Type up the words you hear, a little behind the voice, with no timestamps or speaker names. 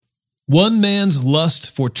One man's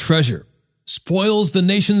lust for treasure spoils the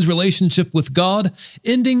nation's relationship with God,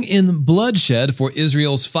 ending in bloodshed for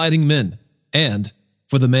Israel's fighting men and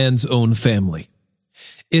for the man's own family.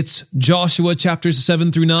 It's Joshua chapters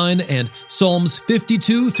 7 through 9 and Psalms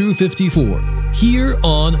 52 through 54, here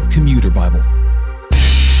on Commuter Bible.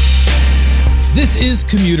 This is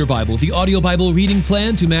Commuter Bible, the audio Bible reading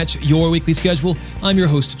plan to match your weekly schedule. I'm your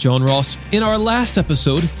host, John Ross. In our last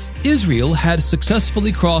episode, Israel had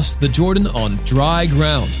successfully crossed the Jordan on dry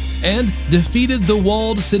ground and defeated the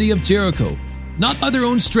walled city of Jericho, not by their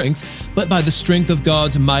own strength, but by the strength of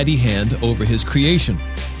God's mighty hand over his creation.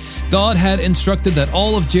 God had instructed that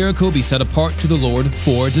all of Jericho be set apart to the Lord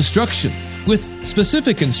for destruction, with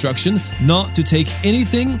specific instruction not to take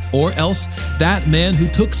anything, or else that man who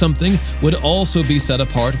took something would also be set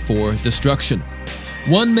apart for destruction.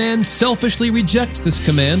 One man selfishly rejects this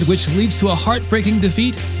command, which leads to a heartbreaking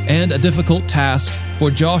defeat and a difficult task for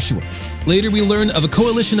Joshua. Later we learn of a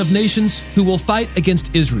coalition of nations who will fight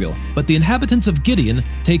against Israel, but the inhabitants of Gideon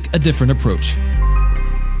take a different approach.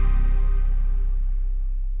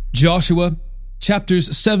 Joshua,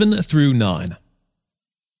 chapters 7 through 9.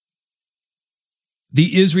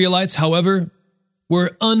 The Israelites, however,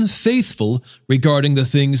 were unfaithful regarding the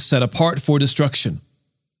things set apart for destruction.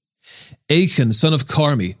 Achan, son of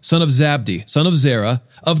Carmi, son of Zabdi, son of Zerah,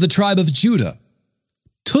 of the tribe of Judah,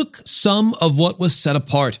 took some of what was set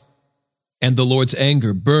apart, and the Lord's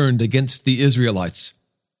anger burned against the Israelites.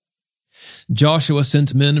 Joshua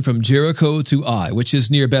sent men from Jericho to Ai, which is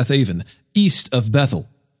near Beth-aven, east of Bethel,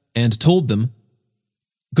 and told them,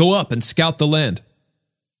 "Go up and scout the land."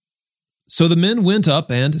 So the men went up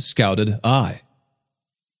and scouted Ai.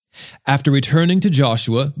 After returning to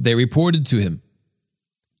Joshua, they reported to him,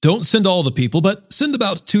 "Don't send all the people, but send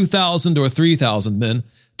about 2,000 or 3,000 men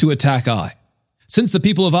to attack Ai. Since the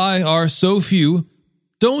people of Ai are so few,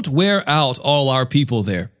 don't wear out all our people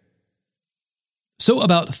there." So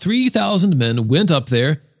about 3,000 men went up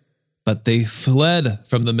there, but they fled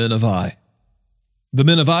from the men of Ai. The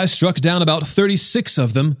men of Ai struck down about 36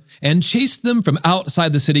 of them and chased them from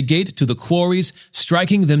outside the city gate to the quarries,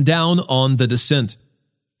 striking them down on the descent.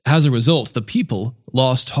 As a result, the people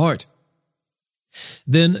lost heart.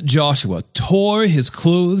 Then Joshua tore his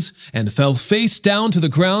clothes and fell face down to the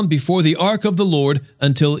ground before the ark of the Lord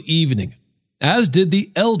until evening, as did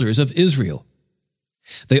the elders of Israel.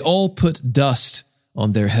 They all put dust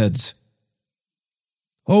on their heads.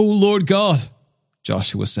 "O Lord God,"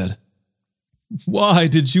 Joshua said, "why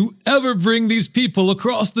did you ever bring these people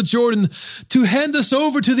across the Jordan to hand us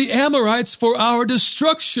over to the Amorites for our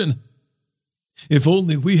destruction? If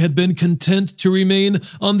only we had been content to remain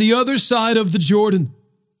on the other side of the Jordan.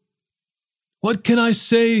 What can I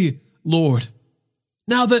say, Lord,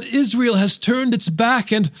 now that Israel has turned its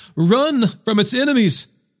back and run from its enemies?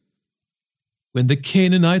 When the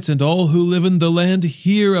Canaanites and all who live in the land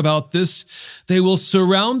hear about this, they will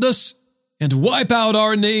surround us and wipe out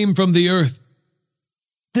our name from the earth.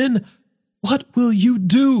 Then what will you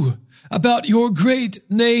do about your great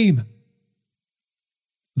name?"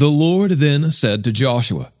 The Lord then said to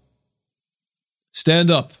Joshua, "Stand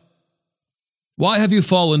up. Why have you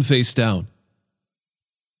fallen face down?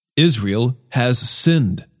 Israel has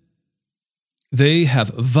sinned. They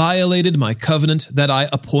have violated my covenant that I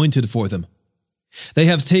appointed for them. They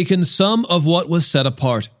have taken some of what was set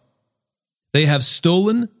apart. They have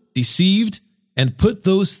stolen, deceived, and put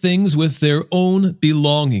those things with their own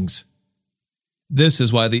belongings. This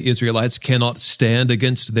is why the Israelites cannot stand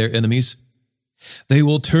against their enemies. They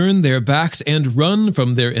will turn their backs and run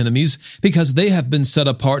from their enemies because they have been set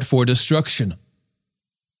apart for destruction.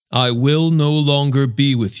 I will no longer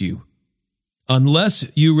be with you, unless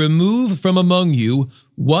you remove from among you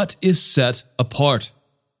what is set apart.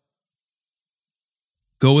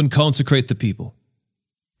 Go and consecrate the people.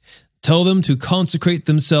 Tell them to consecrate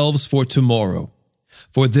themselves for tomorrow,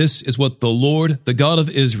 for this is what the Lord, the God of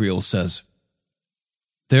Israel, says.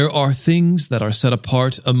 There are things that are set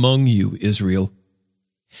apart among you, Israel.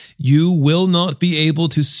 You will not be able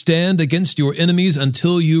to stand against your enemies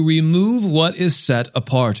until you remove what is set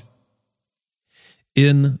apart.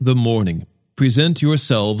 In the morning, present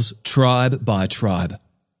yourselves tribe by tribe.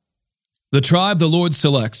 The tribe the Lord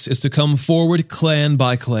selects is to come forward clan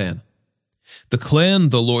by clan. The clan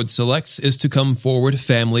the Lord selects is to come forward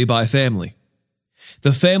family by family.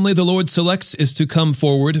 The family the Lord selects is to come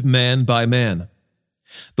forward man by man.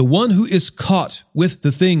 The one who is caught with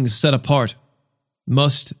the things set apart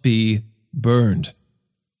must be burned,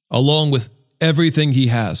 along with everything he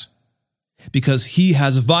has, because he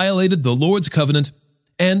has violated the Lord's covenant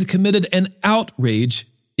and committed an outrage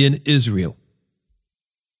in Israel.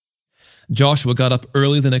 Joshua got up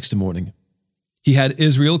early the next morning. He had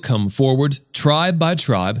Israel come forward, tribe by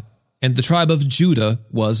tribe, and the tribe of Judah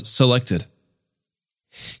was selected.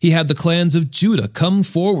 He had the clans of Judah come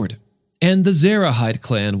forward, and the Zerahite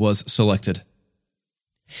clan was selected.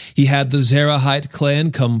 He had the Zerahite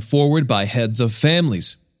clan come forward by heads of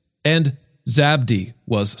families, and Zabdi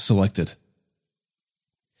was selected.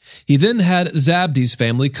 He then had Zabdi's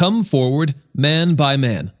family come forward man by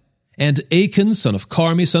man, and Achan, son of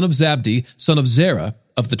Carmi, son of Zabdi, son of Zerah,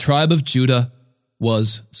 of the tribe of Judah,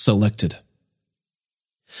 was selected.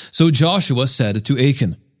 So Joshua said to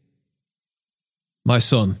Achan, "My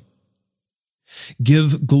son,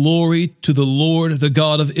 give glory to the Lord, the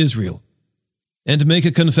God of Israel, and make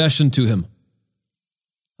a confession to him.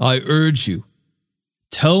 I urge you,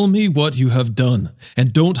 tell me what you have done,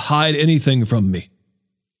 and don't hide anything from me."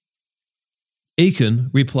 Achan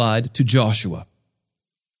replied to Joshua,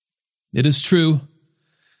 "It is true,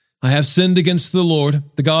 I have sinned against the Lord,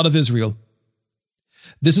 the God of Israel.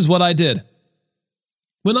 This is what I did.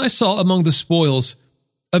 When I saw among the spoils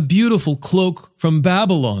a beautiful cloak from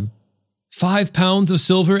Babylon, 5 pounds of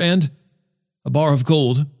silver and a bar of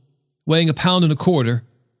gold, weighing 1.25 pounds,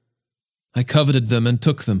 I coveted them and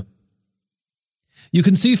took them. You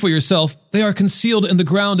can see for yourself, they are concealed in the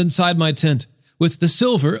ground inside my tent, with the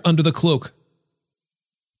silver under the cloak."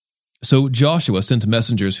 So Joshua sent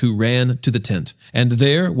messengers who ran to the tent, and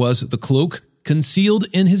there was the cloak concealed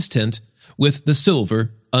in his tent with the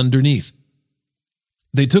silver underneath.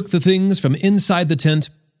 They took the things from inside the tent,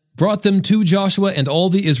 brought them to Joshua and all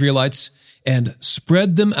the Israelites, and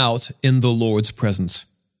spread them out in the Lord's presence.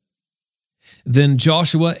 Then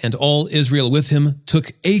Joshua and all Israel with him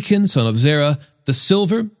took Achan, son of Zerah, the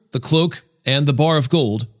silver, the cloak, and the bar of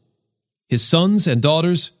gold, his sons and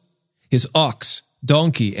daughters, his ox,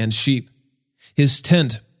 donkey, and sheep, his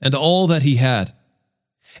tent, and all that he had,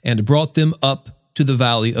 and brought them up to the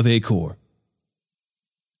valley of Achor.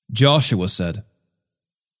 Joshua said,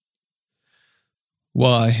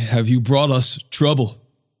 "Why have you brought us trouble?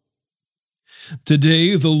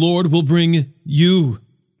 Today the Lord will bring you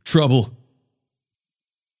trouble."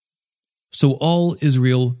 So all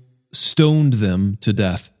Israel stoned them to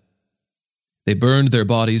death. They burned their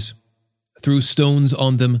bodies, threw stones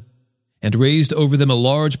on them, and raised over them a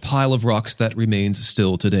large pile of rocks that remains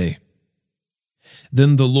still today.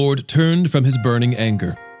 Then the Lord turned from his burning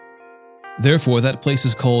anger. Therefore that place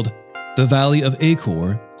is called the Valley of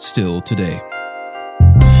Achor still today.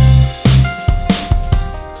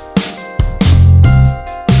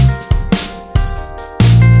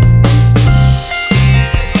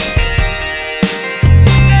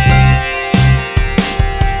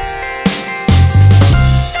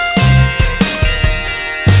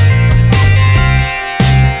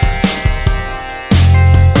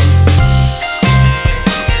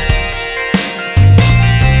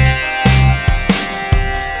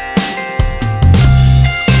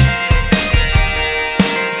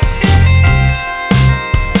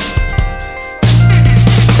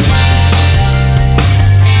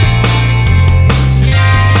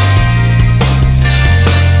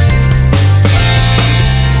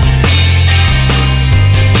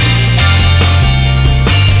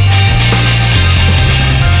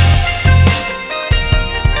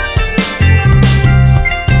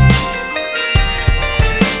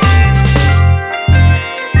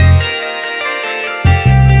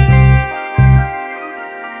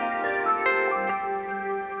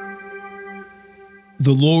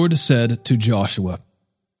 The Lord said to Joshua,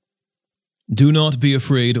 "Do not be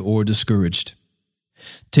afraid or discouraged.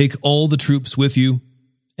 Take all the troops with you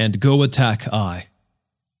and go attack Ai.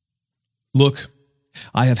 Look,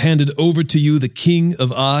 I have handed over to you the king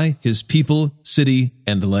of Ai, his people, city,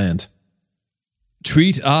 and land.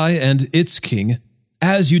 Treat Ai and its king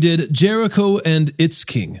as you did Jericho and its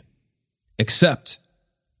king, except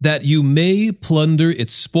that you may plunder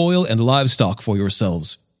its spoil and livestock for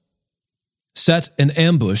yourselves. Set an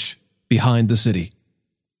ambush behind the city."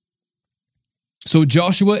 So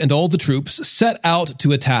Joshua and all the troops set out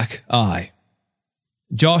to attack Ai.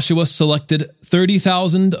 Joshua selected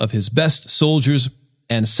 30,000 of his best soldiers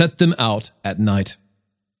and set them out at night.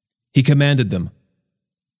 He commanded them,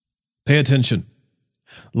 "Pay attention.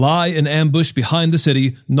 Lie in ambush behind the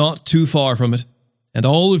city, not too far from it, and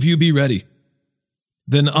all of you be ready.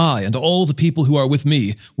 Then I and all the people who are with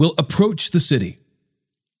me will approach the city.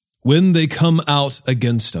 When they come out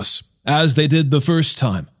against us, as they did the first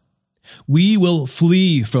time, we will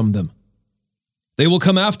flee from them. They will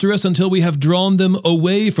come after us until we have drawn them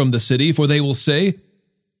away from the city, for they will say,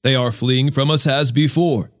 'They are fleeing from us as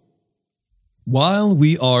before.' While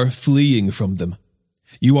we are fleeing from them,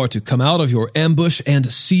 You are to come out of your ambush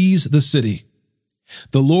and seize the city.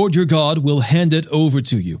 The Lord your God will hand it over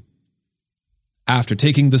to you. After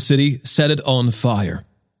taking the city, set it on fire.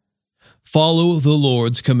 Follow the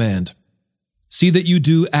Lord's command. See that you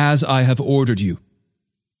do as I have ordered you."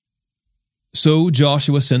 So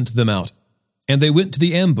Joshua sent them out, and they went to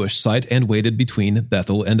the ambush site and waited between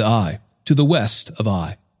Bethel and Ai, to the west of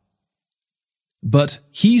Ai. But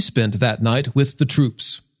he spent that night with the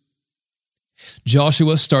troops.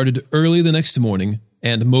 Joshua started early the next morning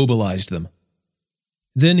and mobilized them.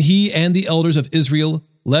 Then he and the elders of Israel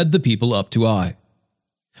led the people up to Ai.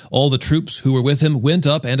 All the troops who were with him went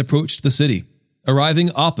up and approached the city,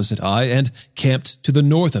 arriving opposite Ai and camped to the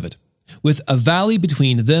north of it, with a valley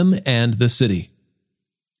between them and the city.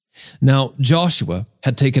 Now Joshua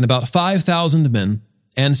had taken about 5,000 men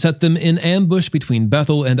and set them in ambush between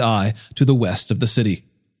Bethel and Ai to the west of the city.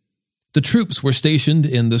 The troops were stationed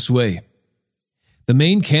in this way: the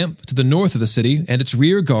main camp to the north of the city and its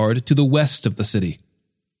rear guard to the west of the city.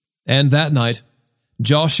 And that night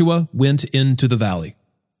Joshua went into the valley.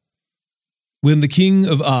 When the king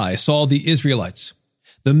of Ai saw the Israelites,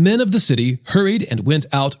 the men of the city hurried and went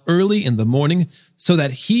out early in the morning so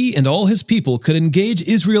that he and all his people could engage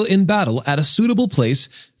Israel in battle at a suitable place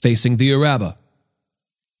facing the Arabah.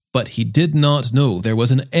 But he did not know there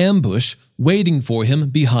was an ambush waiting for him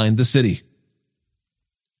behind the city.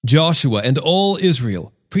 Joshua and all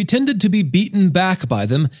Israel pretended to be beaten back by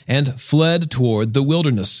them and fled toward the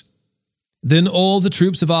wilderness. Then all the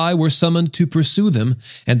troops of Ai were summoned to pursue them,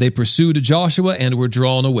 and they pursued Joshua and were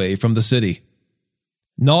drawn away from the city.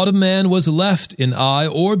 Not a man was left in Ai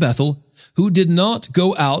or Bethel who did not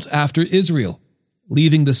go out after Israel,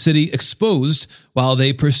 leaving the city exposed while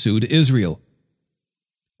they pursued Israel.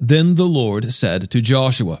 Then the Lord said to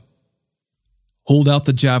Joshua, "Hold out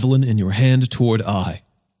the javelin in your hand toward Ai,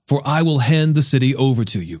 for I will hand the city over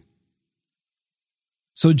to you."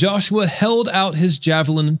 So Joshua held out his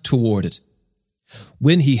javelin toward it.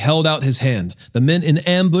 When he held out his hand, the men in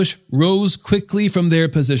ambush rose quickly from their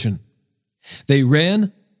position. They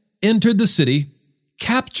ran, entered the city,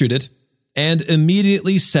 captured it, and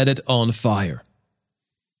immediately set it on fire.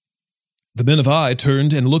 The men of Ai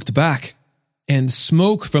turned and looked back, and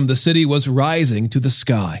smoke from the city was rising to the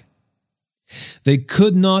sky. They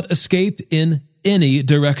could not escape in any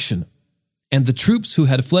direction, and the troops who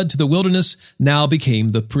had fled to the wilderness now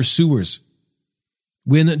became the pursuers.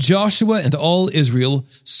 When Joshua and all Israel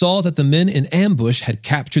saw that the men in ambush had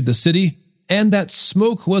captured the city and that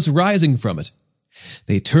smoke was rising from it,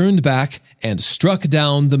 they turned back and struck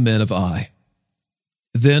down the men of Ai.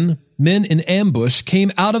 Then men in ambush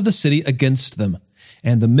came out of the city against them,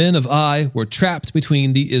 and the men of Ai were trapped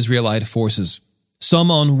between the Israelite forces, some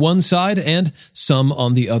on one side and some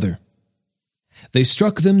on the other. They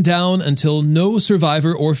struck them down until no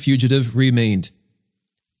survivor or fugitive remained.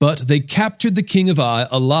 But they captured the king of Ai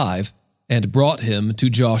alive and brought him to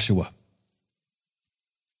Joshua.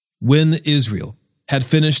 When Israel had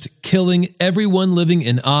finished killing everyone living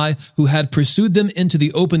in Ai who had pursued them into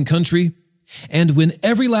the open country, and when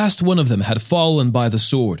every last one of them had fallen by the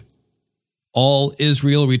sword, all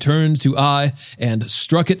Israel returned to Ai and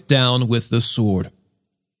struck it down with the sword.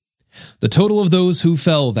 The total of those who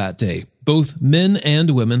fell that day, both men and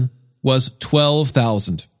women, was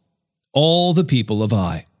 12,000, all the people of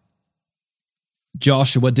Ai.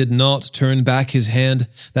 Joshua did not turn back his hand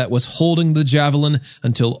that was holding the javelin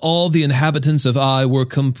until all the inhabitants of Ai were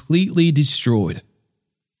completely destroyed.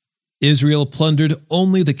 Israel plundered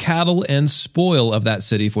only the cattle and spoil of that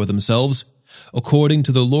city for themselves, according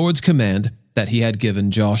to the Lord's command that he had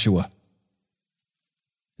given Joshua.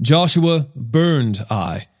 Joshua burned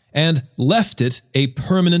Ai and left it a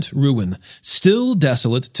permanent ruin, still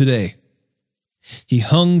desolate today. He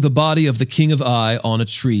hung the body of the king of Ai on a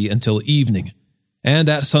tree until evening, and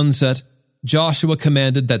at sunset, Joshua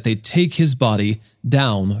commanded that they take his body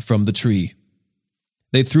down from the tree.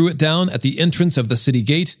 They threw it down at the entrance of the city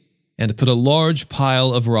gate and put a large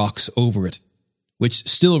pile of rocks over it, which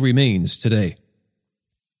still remains today.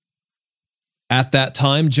 At that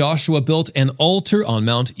time, Joshua built an altar on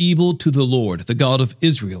Mount Ebal to the Lord, the God of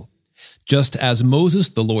Israel, just as Moses,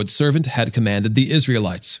 the Lord's servant, had commanded the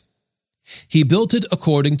Israelites. He built it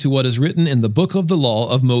according to what is written in the book of the law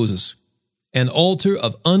of Moses, an altar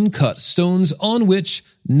of uncut stones on which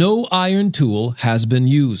no iron tool has been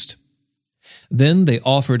used. Then they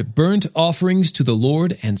offered burnt offerings to the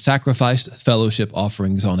Lord and sacrificed fellowship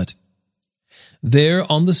offerings on it.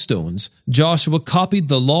 There on the stones, Joshua copied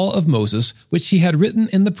the law of Moses, which he had written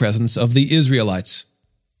in the presence of the Israelites.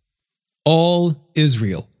 All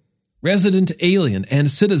Israel, resident alien and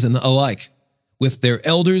citizen alike, with their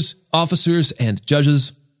elders, officers, and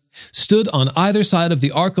judges, stood on either side of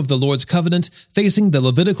the ark of the Lord's covenant, facing the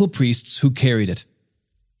Levitical priests who carried it.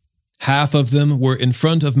 Half of them were in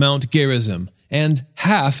front of Mount Gerizim, and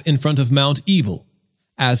half in front of Mount Ebal,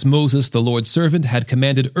 as Moses the Lord's servant had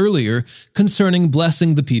commanded earlier concerning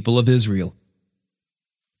blessing the people of Israel.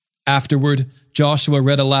 Afterward, Joshua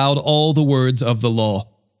read aloud all the words of the law,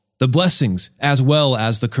 the blessings as well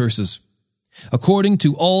as the curses, according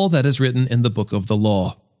to all that is written in the book of the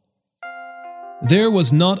law. There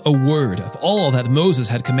was not a word of all that Moses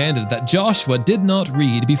had commanded that Joshua did not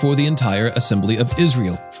read before the entire assembly of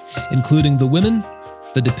Israel, including the women,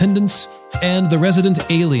 the dependents, and the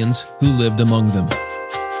resident aliens who lived among them.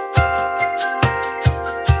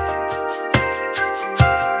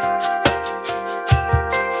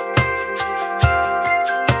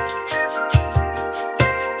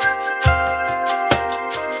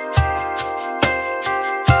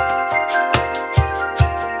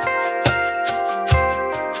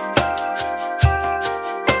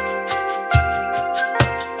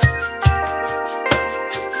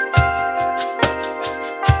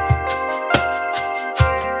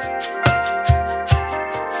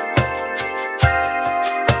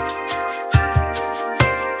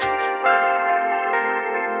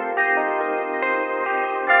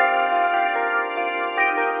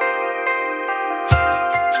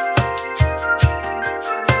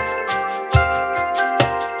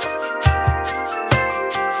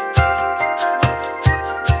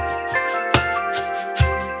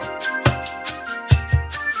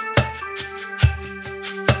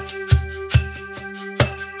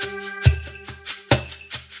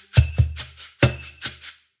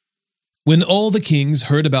 When all the kings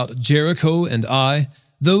heard about Jericho and Ai,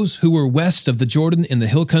 those who were west of the Jordan in the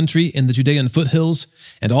hill country in the Judean foothills,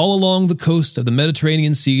 and all along the coast of the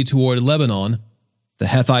Mediterranean Sea toward Lebanon, the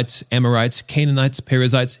Hethites, Amorites, Canaanites,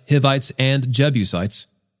 Perizzites, Hivites, and Jebusites,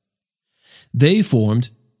 they formed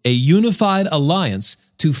a unified alliance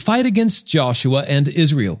to fight against Joshua and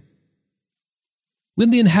Israel.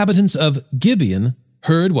 When the inhabitants of Gibeon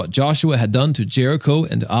heard what Joshua had done to Jericho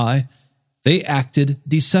and Ai, they acted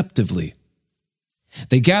deceptively.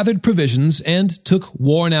 They gathered provisions and took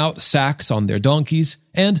worn-out sacks on their donkeys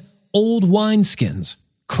and old wineskins,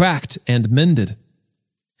 cracked and mended.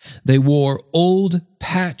 They wore old,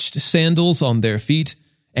 patched sandals on their feet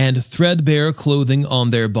and threadbare clothing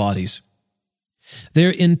on their bodies.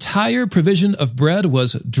 Their entire provision of bread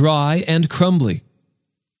was dry and crumbly.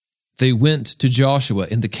 They went to Joshua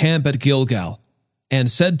in the camp at Gilgal and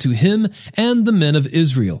said to him and the men of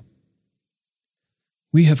Israel,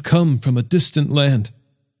 "We have come from a distant land.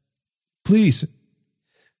 Please,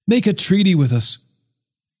 make a treaty with us."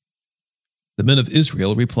 The men of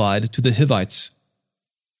Israel replied to the Hivites,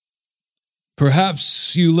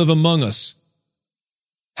 "Perhaps you live among us.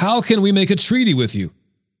 How can we make a treaty with you?"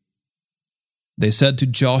 They said to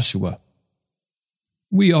Joshua,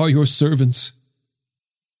 "We are your servants."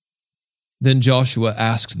 Then Joshua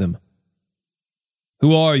asked them,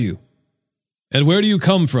 "Who are you, and where do you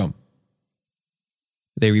come from?"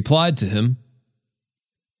 They replied to him,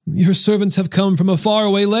 "Your servants have come from a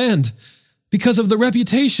faraway land because of the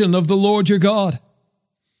reputation of the Lord your God.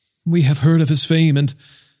 We have heard of his fame and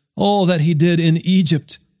all that he did in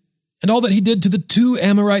Egypt, and all that he did to the 2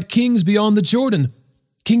 Amorite kings beyond the Jordan,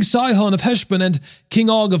 King Sihon of Heshbon and King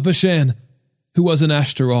Og of Bashan, who was in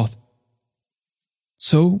Ashtaroth.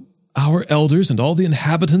 So our elders and all the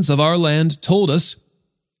inhabitants of our land told us,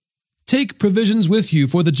 'Take provisions with you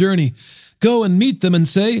for the journey. Go and meet them and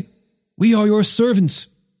say, "We are your servants.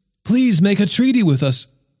 Please make a treaty with us."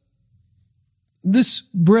 This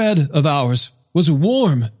bread of ours was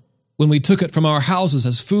warm when we took it from our houses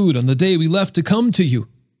as food on the day we left to come to you.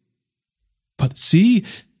 But see,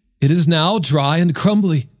 it is now dry and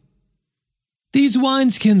crumbly. These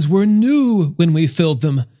wineskins were new when we filled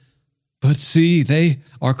them, but see, they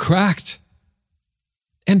are cracked.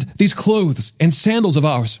 And these clothes and sandals of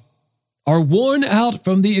ours are worn out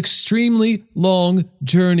from the extremely long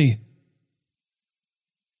journey."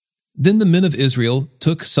 Then the men of Israel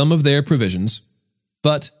took some of their provisions,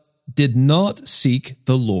 but did not seek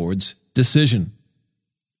the Lord's decision.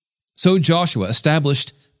 So Joshua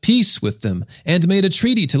established peace with them and made a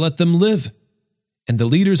treaty to let them live, and the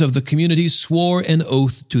leaders of the community swore an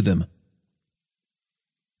oath to them.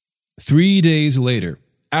 3 days later,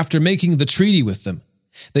 after making the treaty with them,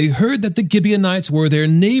 they heard that the Gibeonites were their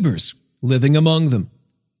neighbors living among them.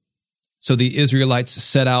 So the Israelites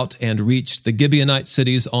set out and reached the Gibeonite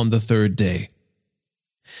cities on the 3rd day.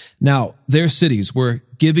 Now their cities were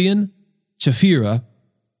Gibeon, Chephirah,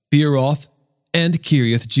 Beeroth, and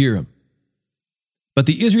Kiriath-Jearim. But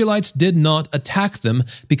the Israelites did not attack them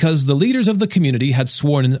because the leaders of the community had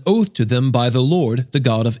sworn an oath to them by the Lord, the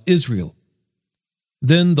God of Israel.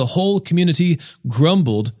 Then the whole community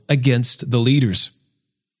grumbled against the leaders.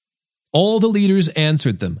 All the leaders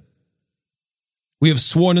answered them, "We have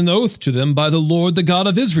sworn an oath to them by the Lord, the God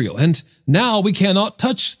of Israel, and now we cannot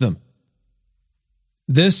touch them.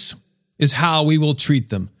 This is how we will treat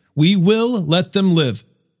them. We will let them live,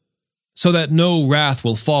 so that no wrath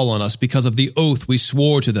will fall on us because of the oath we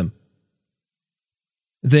swore to them."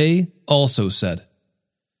 They also said,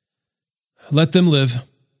 "Let them live."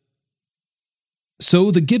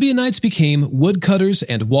 So the Gibeonites became woodcutters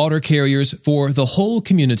and water carriers for the whole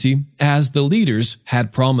community, as the leaders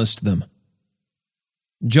had promised them.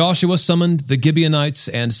 Joshua summoned the Gibeonites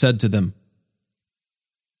and said to them,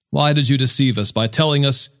 "Why did you deceive us by telling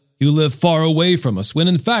us you live far away from us, when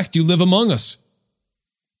in fact you live among us?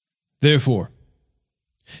 Therefore,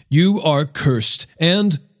 you are cursed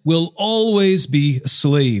and will always be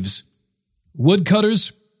slaves,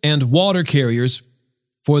 woodcutters and water carriers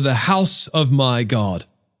for the house of my God."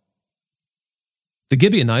 The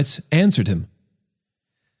Gibeonites answered him,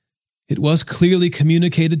 "It was clearly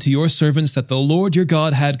communicated to your servants that the Lord your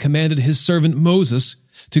God had commanded his servant Moses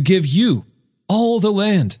to give you all the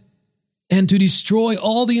land, and to destroy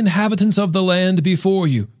all the inhabitants of the land before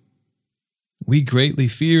you. We greatly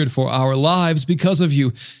feared for our lives because of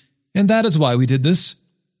you, and that is why we did this.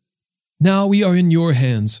 Now we are in your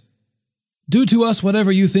hands. Do to us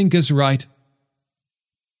whatever you think is right."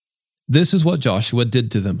 This is what Joshua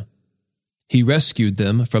did to them. He rescued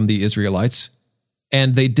them from the Israelites,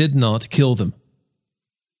 and they did not kill them.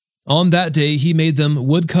 On that day he made them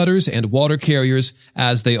woodcutters and water carriers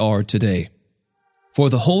as they are today,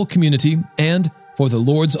 for the whole community and for the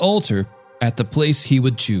Lord's altar at the place he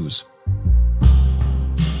would choose.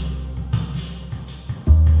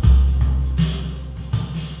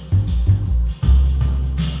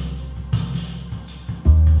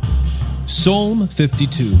 Psalm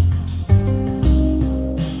 52.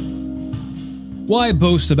 Why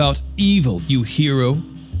boast about evil, you hero?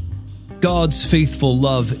 God's faithful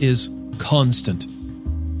love is constant.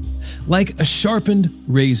 Like a sharpened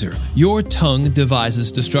razor, your tongue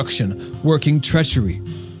devises destruction, working treachery.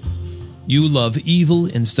 You love evil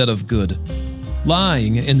instead of good,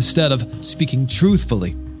 lying instead of speaking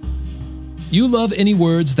truthfully. You love any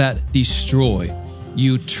words that destroy,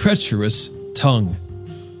 you treacherous tongue.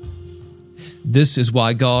 This is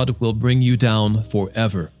why God will bring you down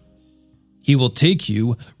forever. He will take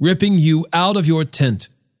you, ripping you out of your tent.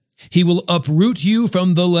 He will uproot you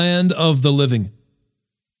from the land of the living.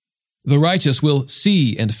 The righteous will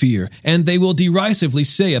see and fear, and they will derisively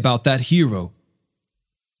say about that hero,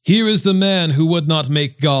 "Here is the man who would not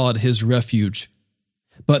make God his refuge,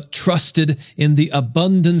 but trusted in the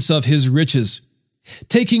abundance of his riches,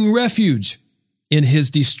 taking refuge in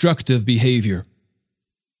his destructive behavior."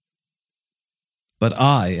 But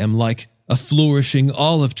I am like a flourishing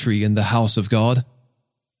olive tree in the house of God.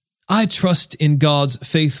 I trust in God's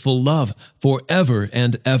faithful love forever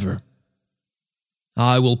and ever.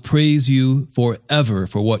 I will praise you forever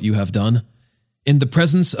for what you have done. In the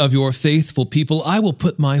presence of your faithful people, I will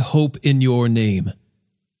put my hope in your name,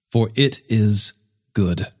 for it is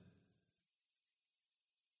good.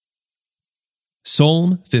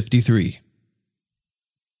 Psalm 53.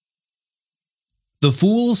 The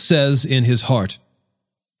fool says in his heart,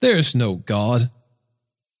 "There's no God."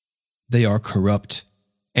 They are corrupt,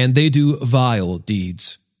 and they do vile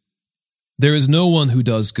deeds. There is no one who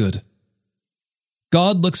does good.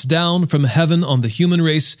 God looks down from heaven on the human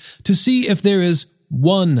race to see if there is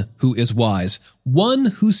one who is wise, one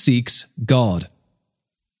who seeks God.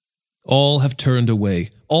 All have turned away,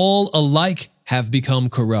 all alike have become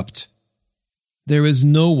corrupt. There is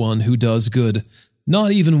no one who does good,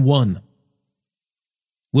 not even one.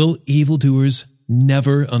 Will evildoers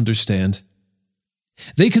never understand?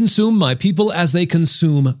 They consume my people as they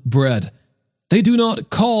consume bread. They do not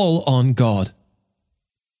call on God.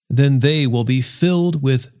 Then they will be filled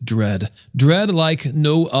with dread like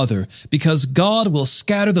no other, because God will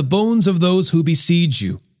scatter the bones of those who besiege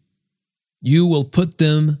you. You will put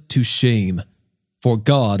them to shame, for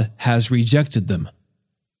God has rejected them.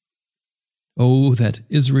 Oh, that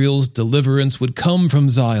Israel's deliverance would come from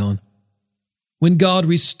Zion, when God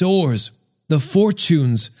restores the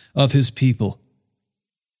fortunes of his people.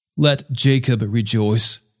 Let Jacob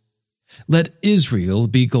rejoice. Let Israel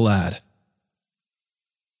be glad.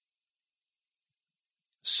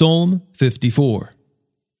 Psalm 54.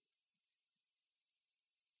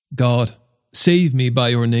 God, save me by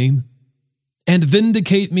your name, and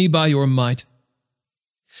vindicate me by your might.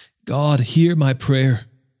 God, hear my prayer.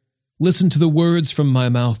 listen to the words from my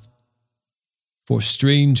mouth. For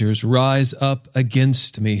strangers rise up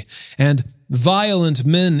against me, and violent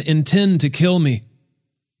men intend to kill me.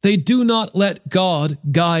 They do not let God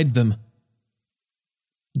guide them.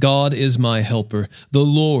 God is my helper. The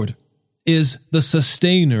Lord is the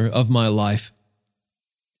sustainer of my life.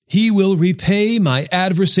 He will repay my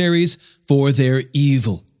adversaries for their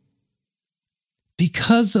evil.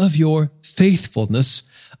 Because of your faithfulness,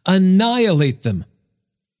 annihilate them.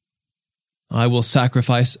 I will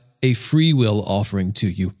sacrifice a freewill offering to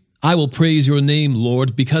you. I will praise your name,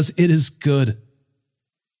 Lord, because it is good.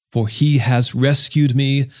 For he has rescued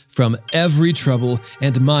me from every trouble,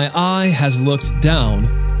 and my eye has looked down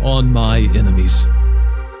on my enemies.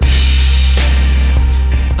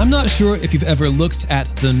 I'm not sure if you've ever looked at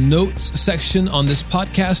the notes section on this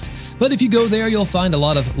podcast, but if you go there, you'll find a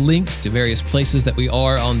lot of links to various places that we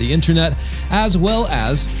are on the internet, as well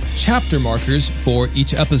as chapter markers for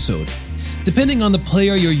each episode. Depending on the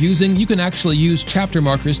player you're using, you can actually use chapter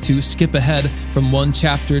markers to skip ahead from one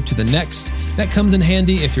chapter to the next. That comes in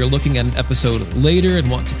handy if you're looking at an episode later and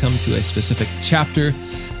want to come to a specific chapter.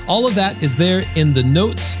 All of that is there in the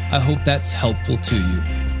notes. I hope that's helpful to you.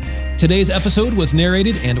 Today's episode was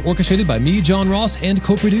narrated and orchestrated by me, John Ross, and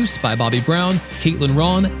co-produced by Bobby Brown, Caitlin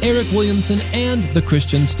Ron, Eric Williamson, and the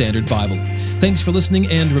Christian Standard Bible. Thanks for listening,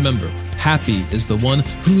 and remember, happy is the one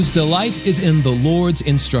whose delight is in the Lord's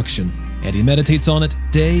instruction, and he meditates on it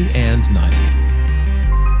day and night.